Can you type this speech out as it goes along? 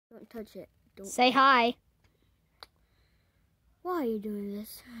Don't touch it. Don't. Say hi. Why are you doing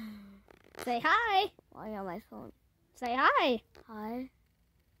this? Say hi. Why on my phone? Say hi. Hi.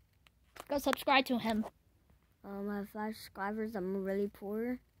 Go subscribe to him. I have 5 subscribers. I'm really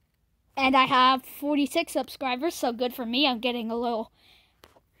poor. And I have 46 subscribers, so good for me. I'm getting a lot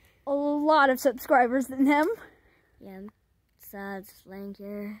of subscribers than him. Yeah, sad slang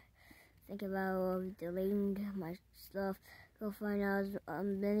here. Think about deleting my stuff. Go find out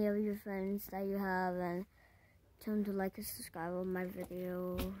many of your friends that you have and tell them to like and subscribe on my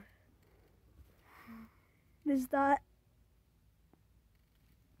video. Is that?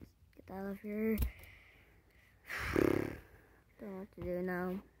 Get that out of here. Don't know what to do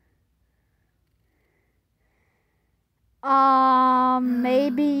now.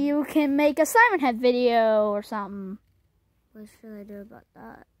 Maybe you can make a Siren Head video or something. What should I do about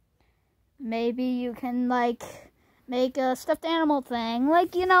that? Maybe you can, like, make a stuffed animal thing.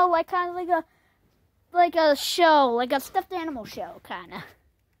 Like, you know, like, kind of like a show. Like a stuffed animal show, kind of.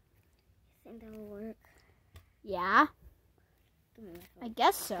 You think that will work? Yeah. I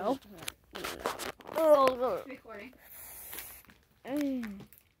guess so. Recording.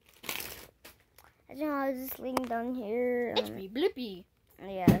 I was just laying down here. It's me, Blippi.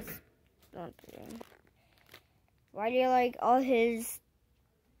 Yes. Why do you like all his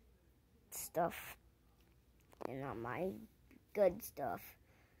stuff and not my good stuff?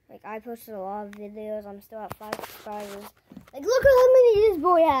 Like, I posted a lot of videos. I'm still at 5 subscribers. Like, look at how many this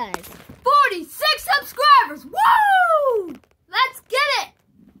boy has. 46 subscribers! Woo! Let's get it!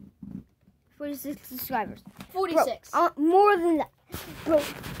 46 subscribers. 46. Bro, more than that. Bro,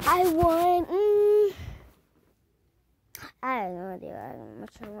 I want... I have no idea. I don't know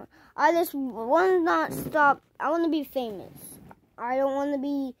much I want. I just want to not stop. I want to be famous. I don't want to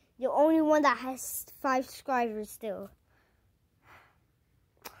be the only one that has 5 subscribers still.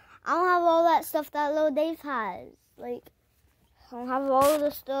 I don't have all that stuff that Lil Dave has. Like, I don't have all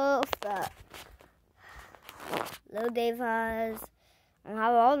the stuff that Lil Dave has. I don't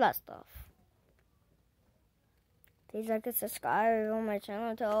have all that stuff. Please like and subscribe on my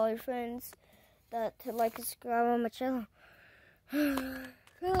channel. Tell all your friends that to like and subscribe on my channel. This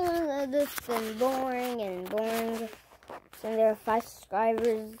has been boring and boring. So there are 5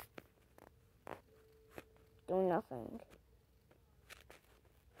 subscribers doing nothing.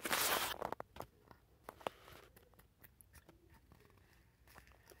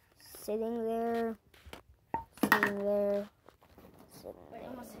 Sitting there, sitting there, sitting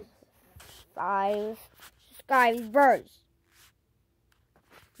there. 5 subscribers.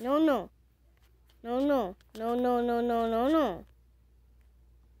 No, no. No, no. No, no, no, no, no, no.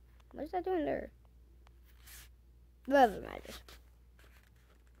 What is that doing there? Whatever matters.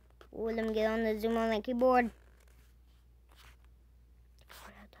 Oh, let me get on the zoom on the keyboard.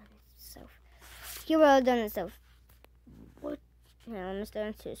 Keyboard have done itself. What? Yeah, I'm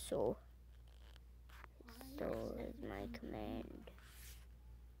starting to soul. Soul is my command.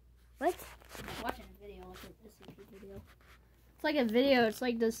 What? I'm watching a video, like an SCP video. It's like a video. It's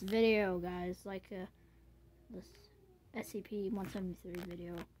like this video, guys. Like this SCP-173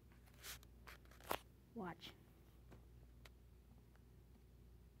 video. Watch.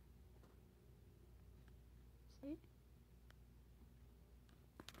 See?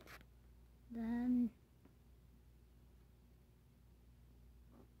 Then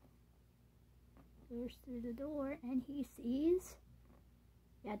goes through the door and he sees.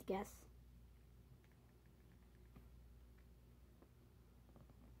 You had to guess.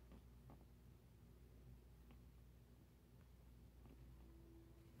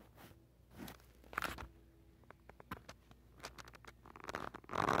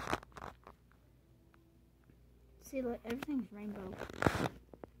 See, look, everything's rainbow.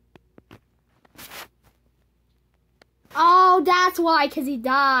 Oh, that's why, because he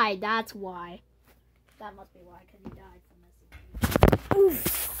died. That's why. That must be why, because he died from this.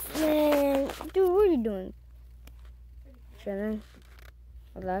 Oof, man. Dude, what are you doing? Chilling.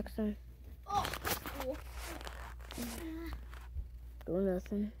 Relaxing. Oh, that's cool. Doing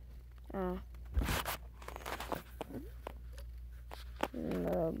nothing. Oh.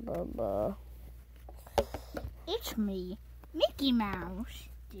 Blah, blah, blah. It's me, Mickey Mouse.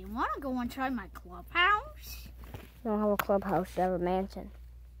 Do you want to go inside my clubhouse? You don't have a clubhouse, you have a mansion.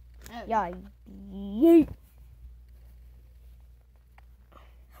 Oh. Yeah. Yeet.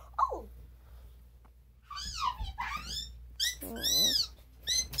 Oh. Hey,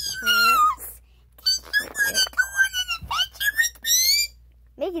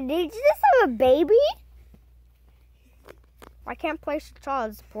 everybody. Mickey, did you just have a baby? I can't play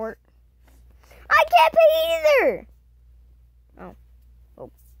child support. I can't pay either. Oh.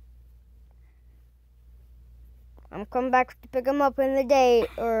 I'm coming back to pick him up in the day,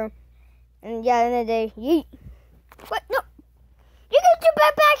 in the day. Yeet. What? No. You get your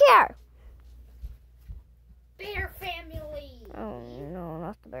back here. Bear family. Oh, no,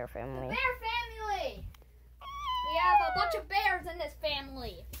 not the bear family. Bear family. We have a bunch of bears in this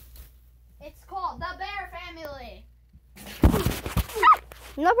family. It's called the Bear Family.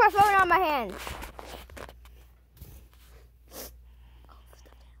 Look what's falling on my hand.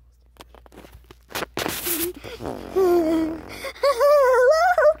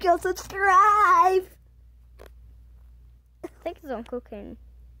 Like and subscribe. I think it's on cooking.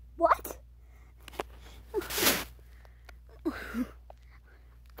 What?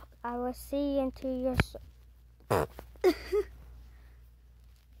 I will see into your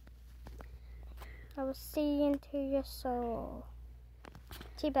I will see into your soul.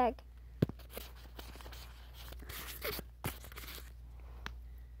 Teabag.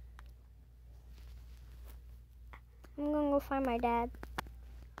 I'm gonna go find my dad.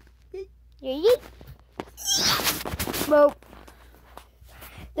 Yeet. Whoa.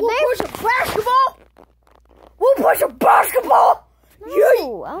 We'll push a basketball.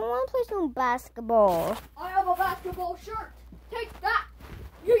 No, I don't want to play some basketball. I have a basketball shirt. Take that.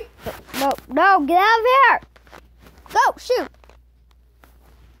 Yeet. No, get out of here. Go, shoot.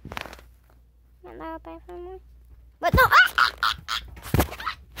 Not that bad for more. But no.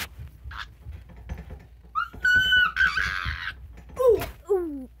 Ooh.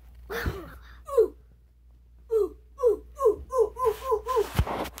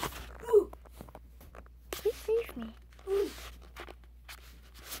 Please save me.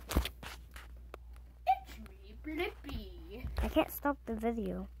 It's me, Blippi. I can't stop the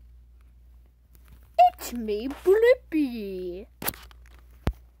video. It's me, Blippi.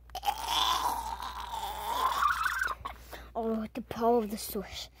 Oh, the power of the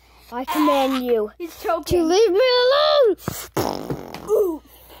source. I command you He's choking. to leave me alone. Oof.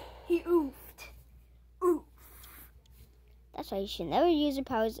 He oofed. Oof. That's why you should never use your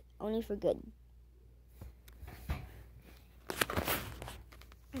powers only for good.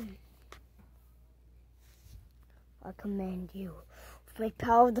 I command you, with my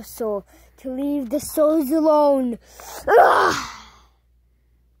power of the soul, to leave the souls alone.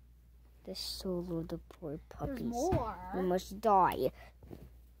 The soul of the poor puppies. There's more. They must die.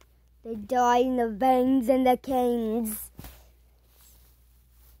 They die in the veins and the canes.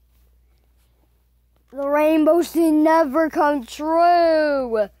 The rainbow should never come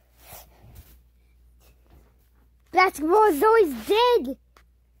true. Basketball is always dead.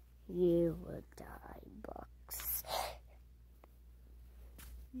 You will die, Bucks.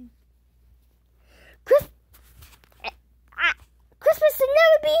 Christmas should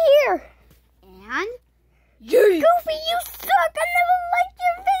never be here. And? Goofy, you suck. I never liked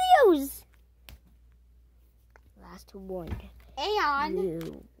your videos. Last one. And?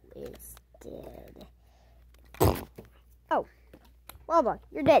 You is dead. Oh. Baba,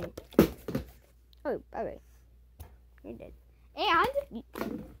 you're dead. Oh, bye-bye. You're dead. And?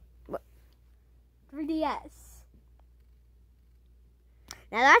 What? 3DS.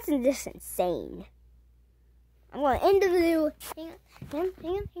 Now that's just insane. I'm going to end the video. Hang on.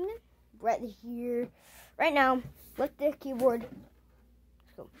 Right here. Right now. Lift the keyboard.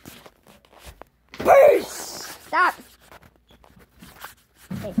 Let's go. Peace! Stop.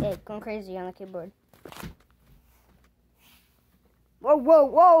 Hey, going crazy on the keyboard.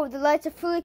 Whoa. The lights are fully